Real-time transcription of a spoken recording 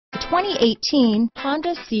2018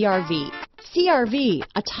 Honda CR-V. CR-V,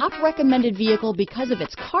 a top recommended vehicle because of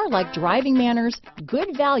its car-like driving manners,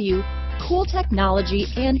 good value, cool technology,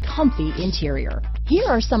 and comfy interior. Here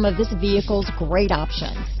are some of this vehicle's great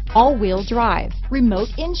options: all-wheel drive, remote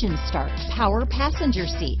engine start, power passenger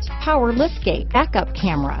seat, power liftgate, backup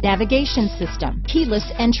camera, navigation system, keyless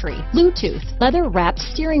entry, Bluetooth, leather-wrapped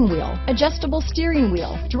steering wheel, adjustable steering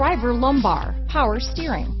wheel, driver lumbar, power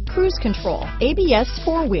steering, cruise control, ABS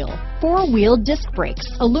four-wheel disc brakes,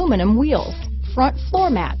 aluminum wheels, front floor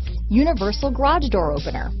mats, universal garage door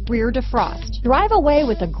opener, rear defrost. Drive away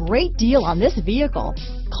with a great deal on this vehicle.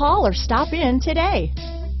 Call or stop in today.